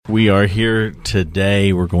We are here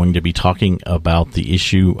today. We're going to be talking about the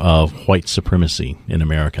issue of white supremacy in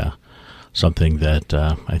America, something that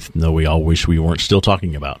I know we all wish we weren't still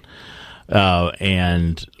talking about.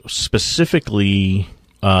 And specifically,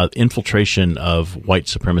 infiltration of white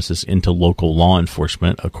supremacists into local law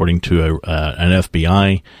enforcement, according to an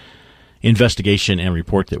FBI investigation and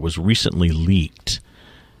report that was recently leaked.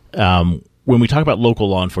 When we talk about local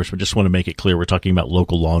law enforcement, just want to make it clear we're talking about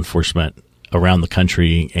local law enforcement around the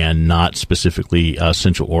country and not specifically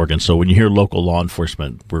Central Oregon. So when you hear local law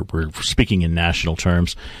enforcement, we're speaking in national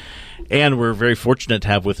terms. And we're very fortunate to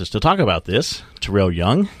have with us to talk about this Terrell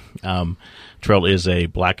Young. Terrell is a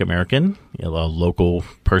Black American, a local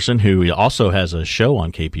person who also has a show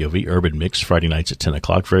on KPOV, Urban Mix, Friday nights at 10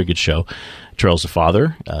 o'clock. Very good show. Terrell's a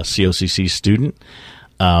father, a COCC student,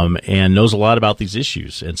 and knows a lot about these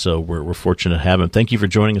issues. And so we're fortunate to have him. Thank you for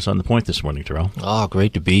joining us on The Point this morning, Terrell. Oh,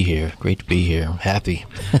 great to be here. Great to be here. I'm happy.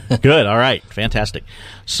 Good. All right. Fantastic.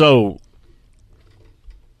 So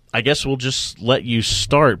I guess we'll just let you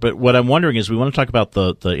start. But what I'm wondering is we want to talk about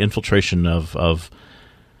the infiltration of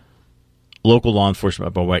local law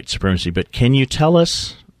enforcement by white supremacy. But can you tell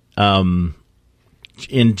us, in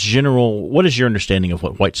general, what is your understanding of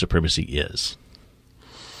what white supremacy is?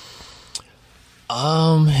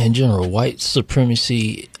 In general, white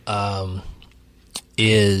supremacy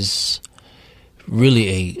is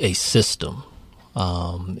really a system.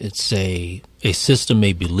 It's a system,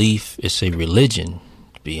 a belief. It's a religion,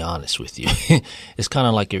 to be honest with you. It's kind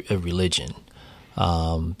of like a religion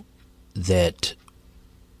that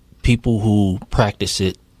people who practice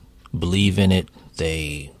it believe in it.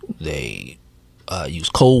 They use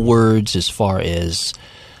code words as far as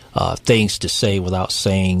things to say without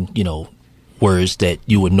saying, words that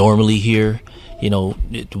you would normally hear,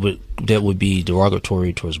 that would be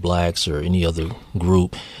derogatory towards blacks or any other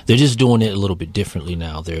group. They're just doing it a little bit differently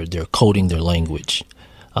now. They're coding their language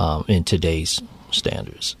in today's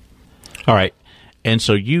standards. All right. And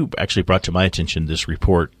so you actually brought to my attention this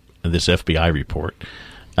report, this FBI report.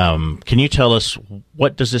 Can you tell us,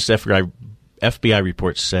 what does this FBI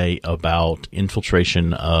report say about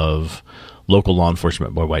infiltration of local law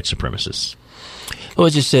enforcement by white supremacists? Well,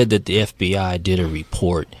 it just said that the FBI did a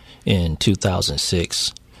report in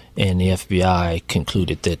 2006, and the FBI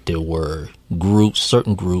concluded that there were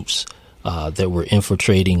certain groups that were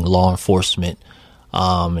infiltrating law enforcement,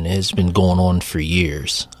 and it has been going on for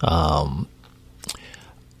years.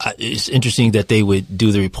 It's interesting that they would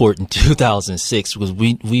do the report in 2006 because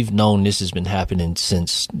we've known this has been happening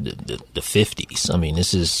since the 50s. I mean,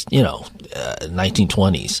 this is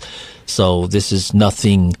 1920s, so this is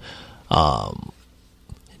nothing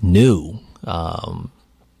new.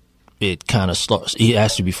 It kind of starts.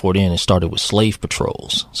 Actually, before then, it started with slave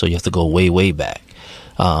patrols. So you have to go way, way back.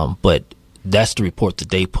 But that's the report that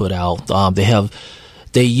they put out.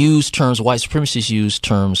 They use terms. White supremacists use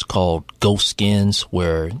terms called ghost skins,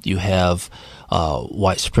 where you have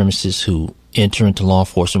white supremacists who enter into law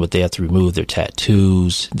enforcement, but they have to remove their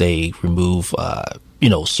tattoos. They remove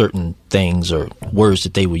certain things or words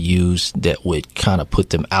that they would use that would kind of put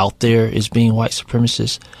them out there as being white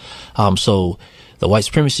supremacists. So the white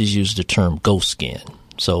supremacists use the term ghost skin.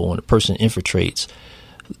 So when a person infiltrates,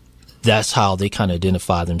 that's how they kind of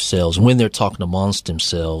identify themselves when they're talking amongst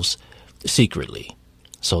themselves secretly.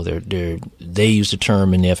 So they use the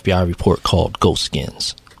term in the FBI report called ghost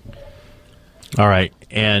skins. All right.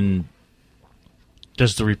 And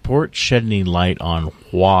does the report shed any light on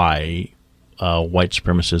why white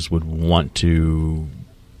supremacists would want to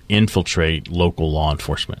infiltrate local law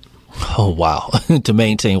enforcement? Oh, wow. To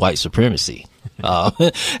maintain white supremacy.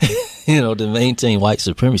 To maintain white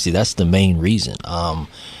supremacy, that's the main reason.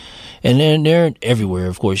 And then they're everywhere.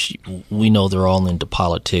 Of course, we know they're all into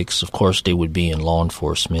politics. Of course, they would be in law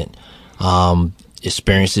enforcement.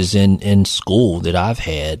 Experiences in school that I've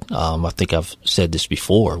had, I think I've said this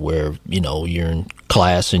before, where, you're in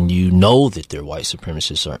class and that they're white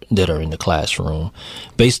supremacists that are in the classroom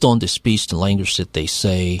based on the speech, the language that they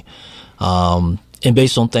say, and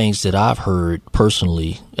based on things that I've heard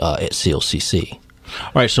personally at COCC.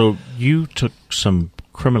 All right, so you took some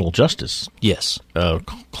criminal justice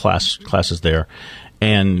classes there,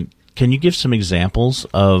 and can you give some examples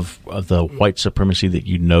of the white supremacy that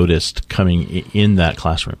you noticed coming in that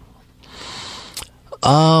classroom?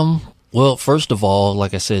 Well, first of all,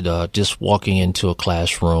 like I said, just walking into a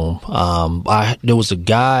classroom, there was a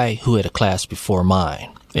guy who had a class before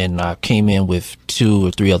mine, and I came in with 2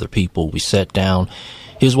 or 3 other people. We sat down.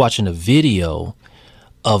 He was watching a video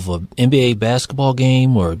of an NBA basketball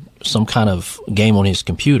game or some kind of game on his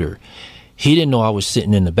computer. He didn't know I was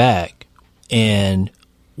sitting in the back, and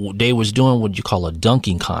they was doing what you call a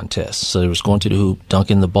dunking contest. So they was going to the hoop,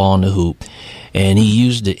 dunking the ball in the hoop, and he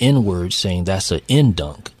used the N-word, saying that's an in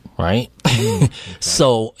dunk, right? Okay.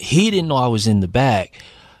 So he didn't know I was in the back.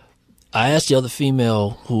 I asked the other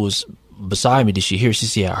female who was beside me, did she hear? She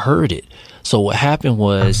said, I heard it. So what happened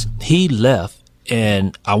was he left,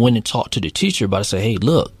 and I went and talked to the teacher about it. I said, hey,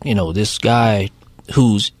 look, this guy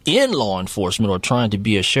who's in law enforcement or trying to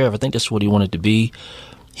be a sheriff, I think that's what he wanted to be,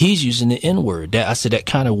 he's using the N-word. I said, that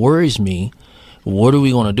kind of worries me. What are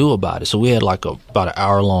we going to do about it? So we had like about an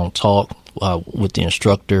hour-long talk with the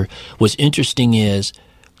instructor. What's interesting is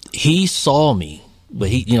he saw me, but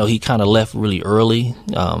he kind of left really early.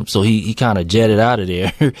 So he kind of jetted out of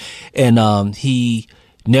there, and he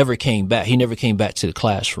never came back. He never came back to the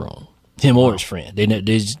classroom. Him or his friend. They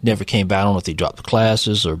just never came back. I don't know if they dropped the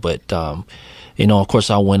classes but of course,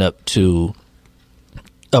 I went up to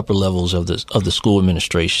upper levels of the school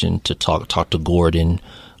administration to talk to Gordon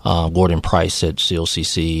Price at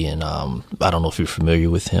COCC, and I don't know if you're familiar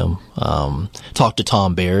with him. Talked to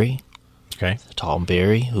Tom Berry. Okay. Tom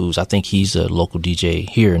Berry, I think he's a local DJ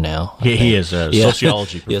here now. Yeah, he is a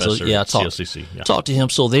sociology professor at COCC. Yeah. Talked to him,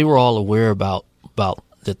 so they were all aware about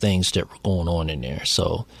the things that were going on in there.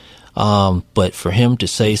 So, but for him to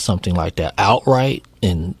say something like that outright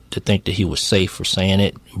and to think that he was safe for saying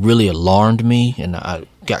it really alarmed me, and I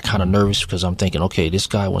got kind of nervous because I'm thinking, okay, this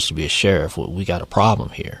guy wants to be a sheriff. Well, we got a problem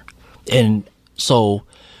here. And so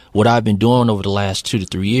what I've been doing over the last 2 to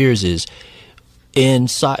 3 years is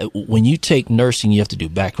inside, when you take nursing, you have to do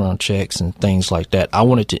background checks and things like that. I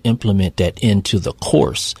wanted to implement that into the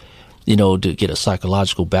course, to get a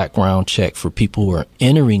psychological background check for people who are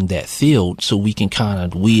entering that field so we can kind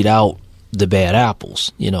of weed out the bad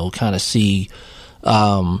apples, kind of see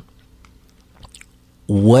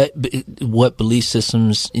what belief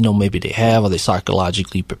systems, maybe they have. Are they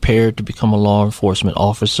psychologically prepared to become a law enforcement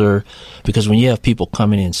officer? Because when you have people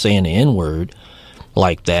coming in saying the N-word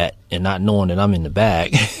like that and not knowing that I'm in the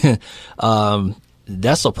back,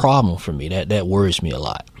 that's a problem for me. That worries me a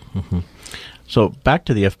lot. Mm-hmm. So back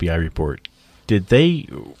to the FBI report, did they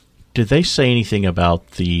say anything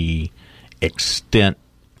about the extent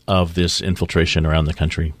of this infiltration around the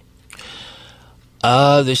country?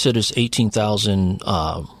 They said there's 18,000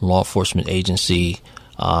 law enforcement agency.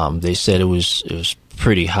 They said it was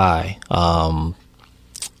pretty high.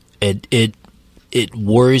 It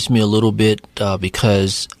worries me a little bit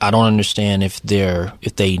because I don't understand if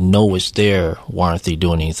they know it's there, why aren't they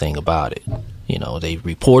doing anything about it? They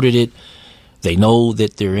reported it. They know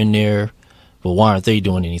that they're in there, but why aren't they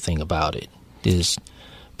doing anything about it? Is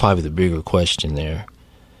probably the bigger question there.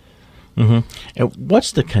 Mm-hmm. And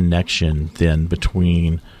what's the connection then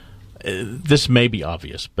between? This may be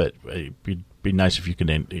obvious, but it'd be nice if you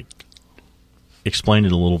could explain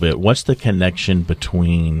it a little bit. What's the connection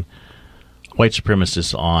between white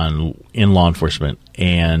supremacists in law enforcement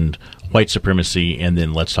and white supremacy, and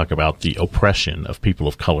then let's talk about the oppression of people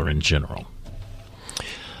of color in general?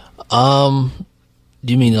 Do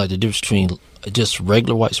you mean like the difference between just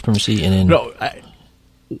regular white supremacy and then? No,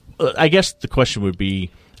 I guess the question would be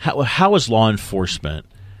how is law enforcement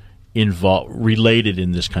related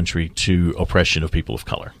in this country to oppression of people of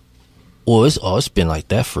color? Well, it's been like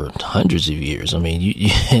that for hundreds of years. I mean, you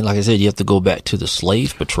like I said, you have to go back to the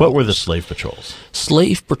slave patrols. What were the slave patrols?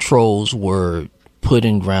 Slave patrols were put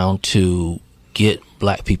in ground to get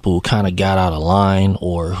black people who kind of got out of line,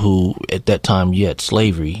 or who at that time you had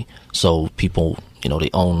slavery, so people, they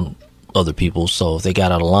own other people. So if they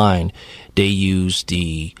got out of line, they used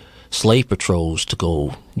the slave patrols to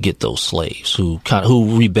go get those slaves who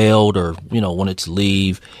rebelled or wanted to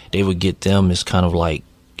leave. They would get them as kind of like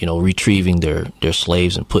retrieving their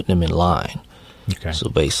slaves and putting them in line. Okay. So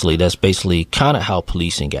that's basically kind of how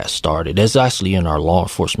policing got started. That's actually in our law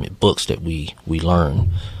enforcement books that we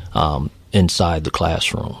learn inside the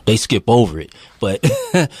classroom. They skip over it, but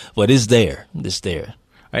but it's there. It's there.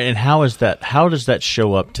 And how does that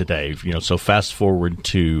show up today? So fast forward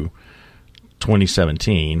to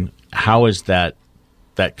 2017. How is that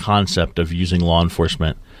concept of using law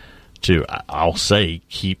enforcement to, I'll say,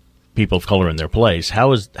 keep people of color in their place?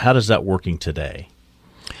 How does that working today?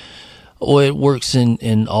 Well, it works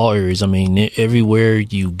in all areas. I mean, everywhere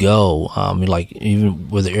you go, like even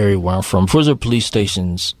with the area where I'm from, there are police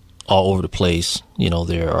stations all over the place.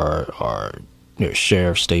 There are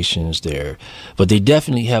sheriff stations there, but they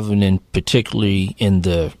definitely have them particularly in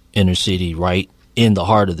the inner city, right in the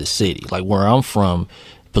heart of the city. Like where I'm from,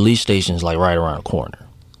 police stations like right around the corner.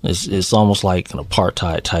 It's almost like an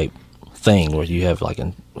apartheid type thing where you have like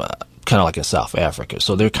kind of like in South Africa.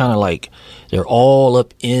 So they're kind of like, they're all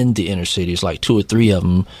up in the inner city. It's like 2 or 3 of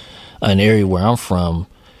them. An area where I'm from,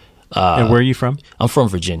 And where are you from? I'm from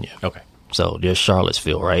Virginia. Okay. So there's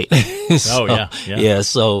Charlottesville, right? So, yeah. Yeah.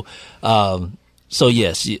 So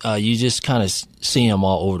yes, you just kind of see them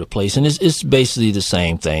all over the place, and it's basically the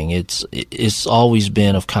same thing. It's always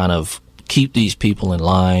been of kind of keep these people in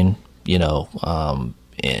line,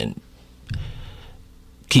 and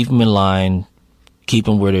keep them in line, keep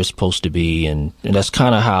them where they're supposed to be, and that's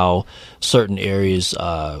kind of how certain areas,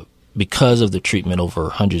 because of the treatment over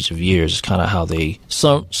hundreds of years, is kind of how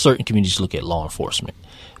certain communities look at law enforcement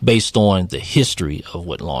based on the history of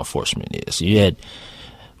what law enforcement is. You had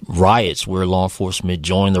riots where law enforcement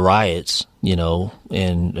joined the riots,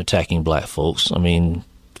 in attacking black folks. I mean,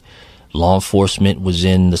 law enforcement was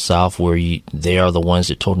in the South where they are the ones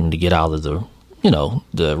that told them to get out of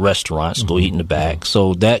the restaurants, go eat in the back.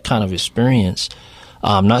 So that kind of experience,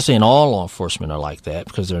 I'm not saying all law enforcement are like that,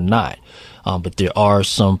 because they're not. But there are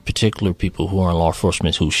some particular people who are in law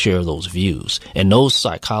enforcement who share those views, and those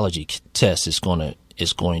psychology tests is going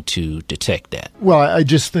to detect that. Well, I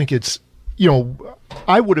just think it's,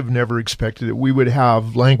 I would have never expected that we would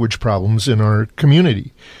have language problems in our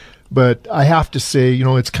community. But I have to say,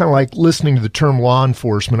 it's kind of like listening to the term law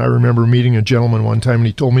enforcement. I remember meeting a gentleman one time, and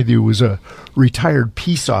he told me that he was a retired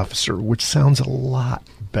peace officer, which sounds a lot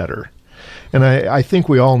better. And I think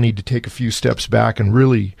we all need to take a few steps back and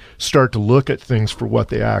really start to look at things for what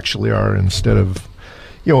they actually are, instead of,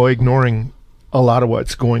 ignoring a lot of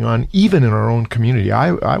what's going on, even in our own community.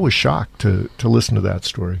 I was shocked to listen to that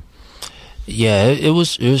story. Yeah, it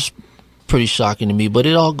was pretty shocking to me, but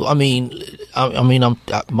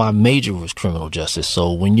my major was criminal justice.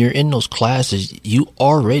 So when you're in those classes, you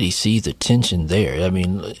already see the tension there. I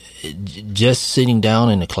mean, just sitting down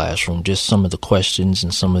in the classroom, just some of the questions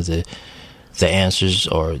and some of the answers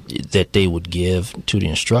that they would give to the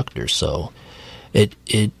instructors. So I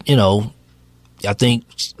think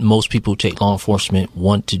most people who take law enforcement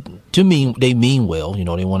they mean well,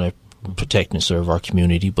 they want to protect and serve our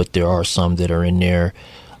community, but there are some that are in there,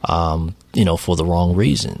 for the wrong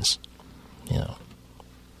reasons,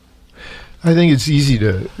 I think it's easy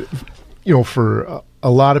to, for a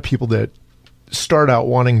lot of people that start out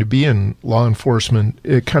wanting to be in law enforcement,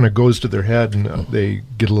 it kind of goes to their head and they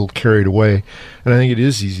get a little carried away. And I think it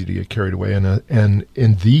is easy to get carried away. And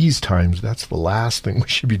in these times, that's the last thing we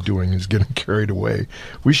should be doing, is getting carried away.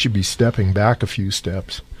 We should be stepping back a few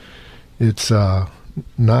steps. It's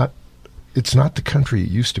not the country it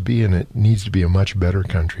used to be, and it needs to be a much better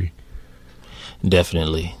country.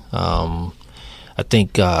 Definitely. I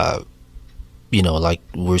think, like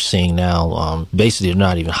we're seeing now, basically they're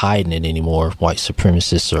not even hiding it anymore. White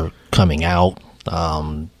supremacists are coming out.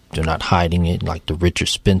 They're not hiding it, like the Richard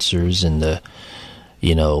Spencers and the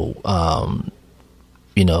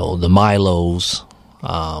Milos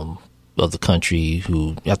of the country,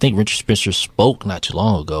 who I think Richard Spencer spoke not too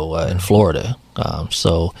long ago in Florida.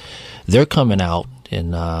 So they're coming out,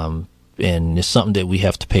 and it's something that we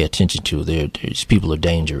have to pay attention to. These people are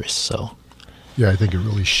dangerous. So yeah, I think it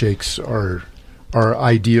really shakes our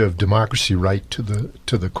idea of democracy right to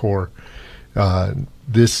the core.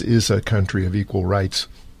 This is a country of equal rights,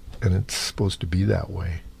 and it's supposed to be that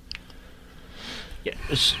way. Yeah.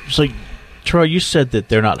 So, Troy, you said that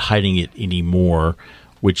they're not hiding it anymore,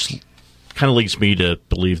 which kind of leads me to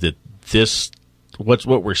believe that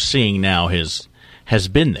what we're seeing now has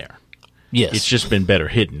been there. Yes, it's just been better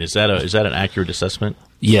hidden. Is that an accurate assessment?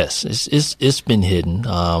 Yes, it's been hidden.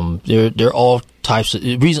 There are all types of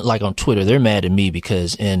reasons. Like on Twitter, they're mad at me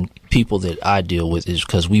and people that I deal with is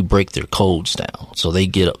because we break their codes down. So they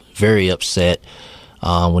get very upset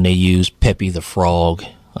when they use Pepe the Frog.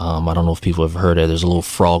 I don't know if people have heard of it. There's a little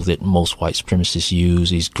frog that most white supremacists use.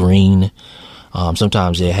 He's green.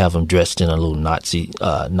 Sometimes they have him dressed in a little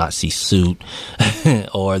Nazi suit,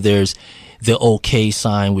 or there's the OK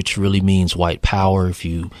sign, which really means white power. If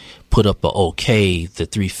you put up a OK, the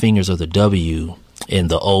three fingers are the W, and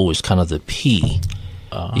the O is kind of the P.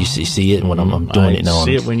 You see it when I'm doing it now.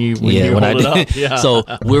 See it when you hold it up. Yeah. So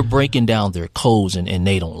we're breaking down their codes, and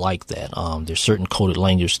they don't like that. There's certain coded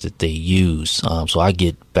language that they use. So I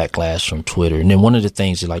get backlash from Twitter. And then one of the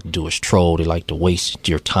things they like to do is troll. They like to waste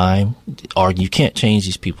your time. You can't change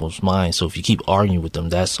these people's minds. So if you keep arguing with them,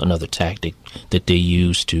 that's another tactic that they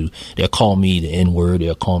use they'll call me the N-word.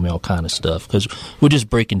 They'll call me all kind of stuff because we're just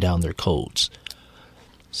breaking down their codes.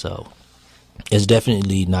 So it's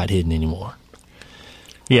definitely not hidden anymore.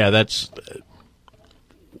 Yeah,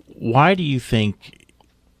 why do you think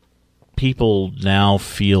people now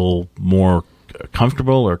feel more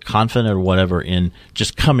comfortable or confident or whatever in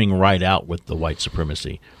just coming right out with the white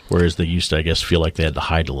supremacy, whereas they used to, I guess, feel like they had to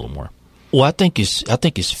hide a little more? Well, I think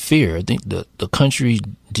it's fear. I think the country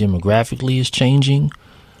demographically is changing.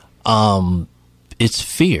 It's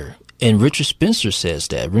fear. And Richard Spencer says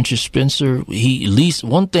that. Richard Spencer, he, at least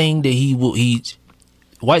one thing that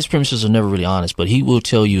white supremacists are never really honest, but he will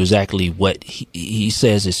tell you exactly what he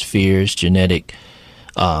says is fear, is genetic.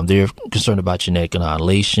 They're concerned about genetic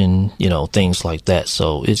annihilation, things like that.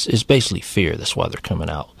 So it's basically fear. That's why they're coming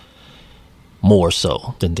out more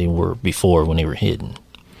so than they were before when they were hidden.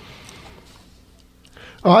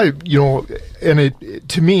 To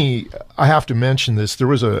me, I have to mention this. There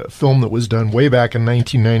was a film that was done way back in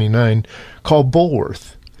 1999 called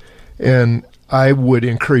Bulworth. And I would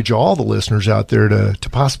encourage all the listeners out there to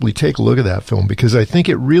possibly take a look at that film, because I think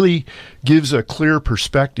it really gives a clear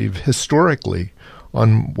perspective historically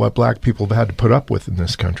on what black people have had to put up with in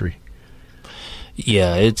this country.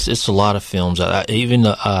 Yeah, it's a lot of films. Even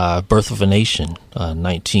Birth of a Nation,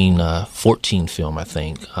 1914 film, I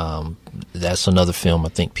think. That's another film I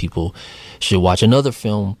think people should watch. Another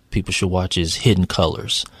film people should watch is Hidden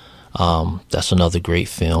Colors. That's another great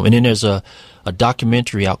film. And then there's a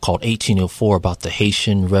documentary out called 1804 about the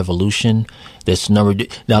Haitian Revolution. That's now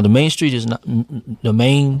the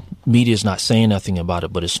main media is not saying nothing about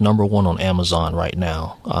it, but it's #1 on Amazon right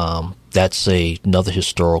now. That's another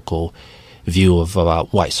historical view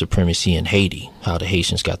about white supremacy in Haiti, how the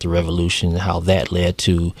Haitians got the revolution, how that led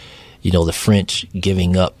to, the French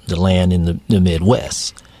giving up the land in the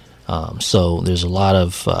Midwest. So there's a lot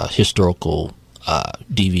of historical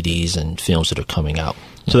DVDs and films that are coming out.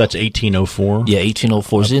 So that's 1804? Yeah,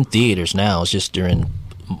 1804 is in theaters now. It's just they're in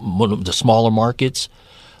one of the smaller markets,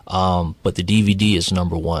 but the DVD is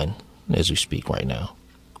 #1 as we speak right now.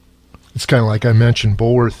 It's kind of like I mentioned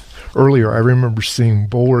Bulworth earlier. I remember seeing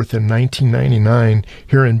Bulworth in 1999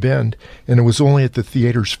 here in Bend, and it was only at the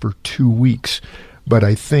theaters for 2 weeks. But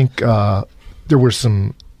I think there were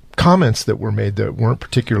some comments that were made that weren't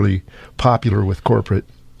particularly popular with corporate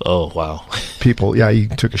people. Yeah, he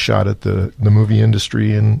took a shot at the movie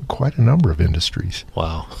industry and quite a number of industries.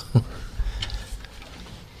 Wow.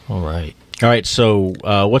 All right. So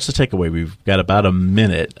what's the takeaway? We've got about a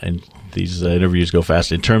minute, and these interviews go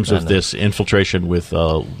fast, in terms of this infiltration with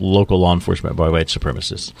local law enforcement by white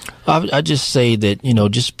supremacists. I just say that,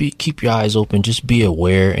 just keep your eyes open, just be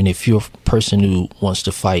aware. And if you're a person who wants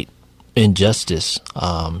to fight injustice,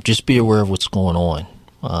 just be aware of what's going on.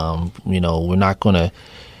 We're not going to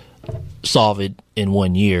solve it in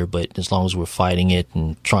 1 year, but as long as we're fighting it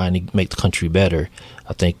and trying to make the country better,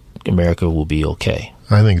 I think America will be okay.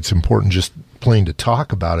 I think it's important just plain to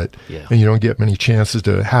talk about it. Yeah. And you don't get many chances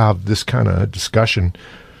to have this kind of discussion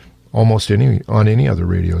on any other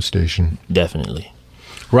radio station. Definitely.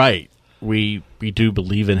 Right. We do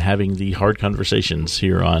believe in having the hard conversations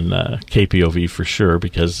here on KPOV for sure,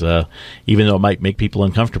 because even though it might make people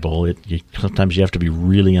uncomfortable, sometimes you have to be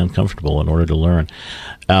really uncomfortable in order to learn.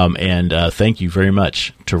 And thank you very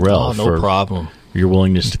much, Terrell, for problem. Your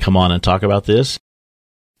willingness to come on and talk about this.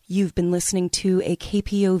 You've been listening to a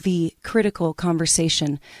KPOV Critical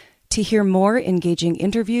Conversation. To hear more engaging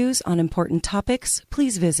interviews on important topics,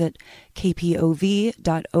 please visit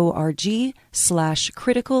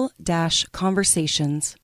kpov.org/critical-conversations.